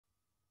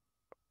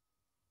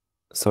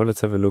So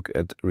let's have a look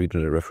at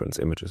regional reference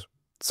images.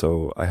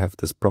 So I have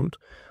this prompt.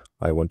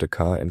 I want a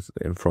car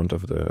in front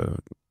of the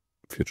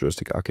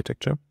futuristic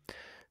architecture.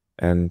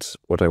 And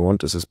what I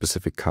want is a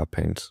specific car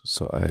paint.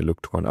 So I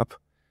looked one up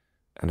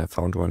and I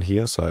found one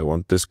here. So I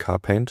want this car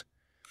paint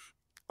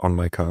on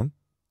my car.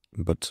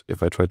 But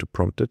if I try to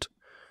prompt it,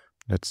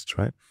 let's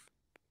try.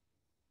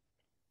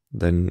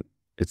 Then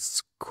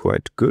it's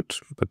quite good,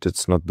 but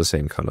it's not the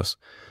same colors.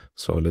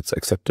 So let's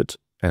accept it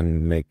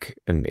and make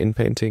an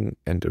in-painting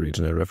and a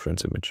regional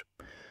reference image.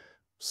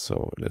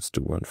 So let's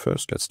do one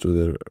first. Let's do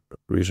the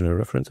regional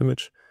reference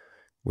image.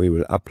 We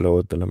will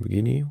upload the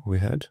Lamborghini we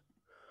had.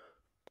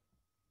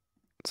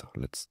 So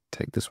let's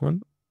take this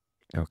one.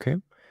 Okay.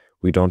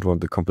 We don't want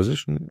the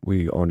composition.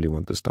 We only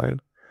want the style.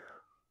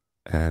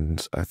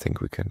 And I think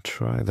we can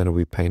try. Then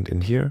we paint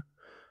in here.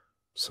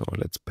 So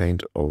let's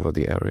paint over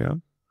the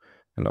area.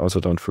 And also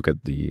don't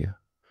forget the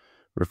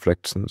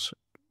reflections.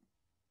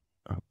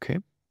 Okay.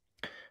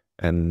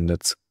 And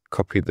let's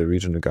copy the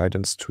regional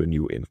guidance to a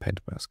new in-paint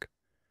mask.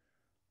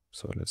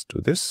 So let's do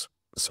this.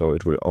 So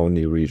it will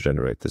only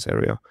regenerate this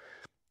area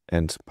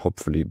and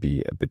hopefully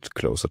be a bit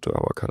closer to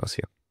our colors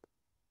here.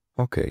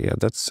 Okay, yeah,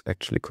 that's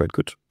actually quite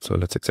good. So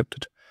let's accept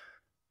it.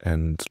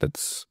 And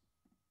let's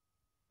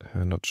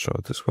not show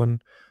this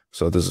one.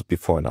 So this is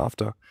before and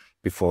after.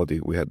 Before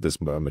we had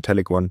this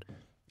metallic one,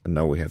 and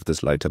now we have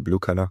this lighter blue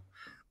color.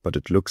 But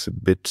it looks a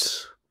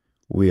bit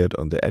weird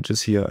on the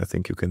edges here. I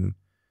think you can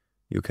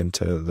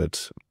tell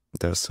that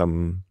there's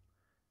some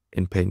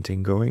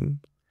in-painting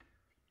going.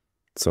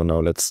 So now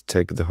let's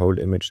take the whole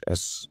image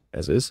as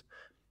is,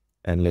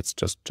 and let's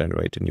just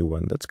generate a new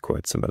one that's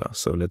quite similar.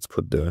 So let's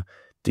put the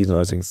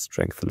denoising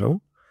strength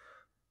low,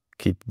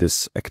 keep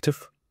this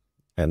active,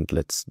 and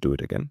let's do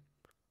it again.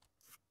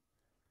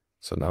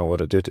 So now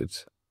what I did,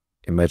 it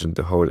imagined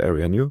the whole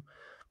area new,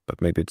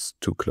 but maybe it's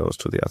too close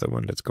to the other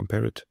one. Let's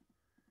compare it.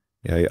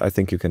 Yeah, I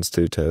think you can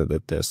still tell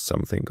that there's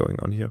something going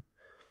on here.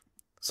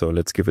 So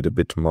let's give it a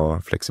bit more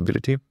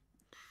flexibility.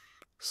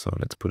 So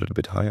let's put it a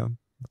bit higher.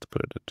 Let's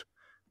put it at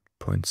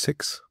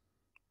 0.6.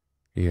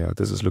 Yeah,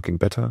 this is looking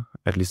better,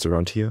 at least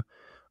around here.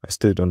 I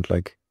still don't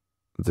like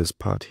this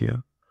part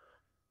here.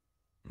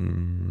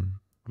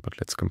 But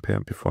let's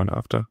compare before and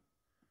after.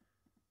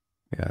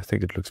 Yeah, I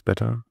think it looks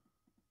better.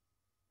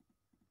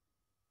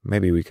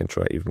 Maybe we can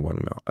try even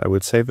one more. I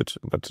will save it,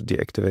 but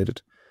deactivate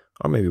it.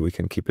 Or maybe we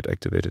can keep it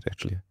activated,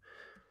 actually.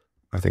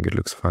 I think it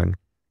looks fine.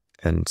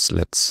 And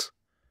let's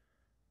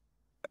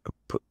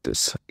put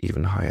this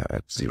even higher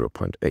at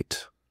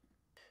 0.8.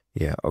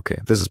 Yeah, okay,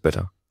 this is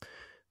better.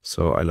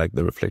 So I like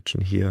the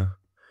reflection here.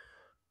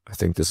 I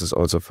think this is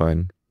also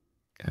fine.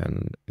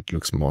 And it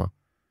looks more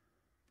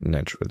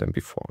natural than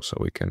before. So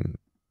we can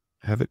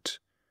have it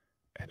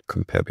and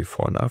compare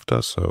before and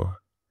after. So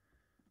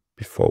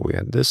before we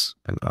had this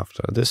and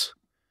after this.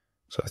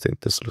 So I think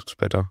this looks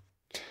better.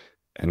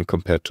 And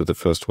compared to the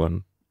first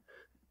one,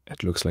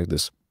 it looks like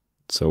this.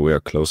 So we are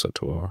closer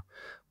to our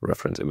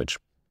reference image.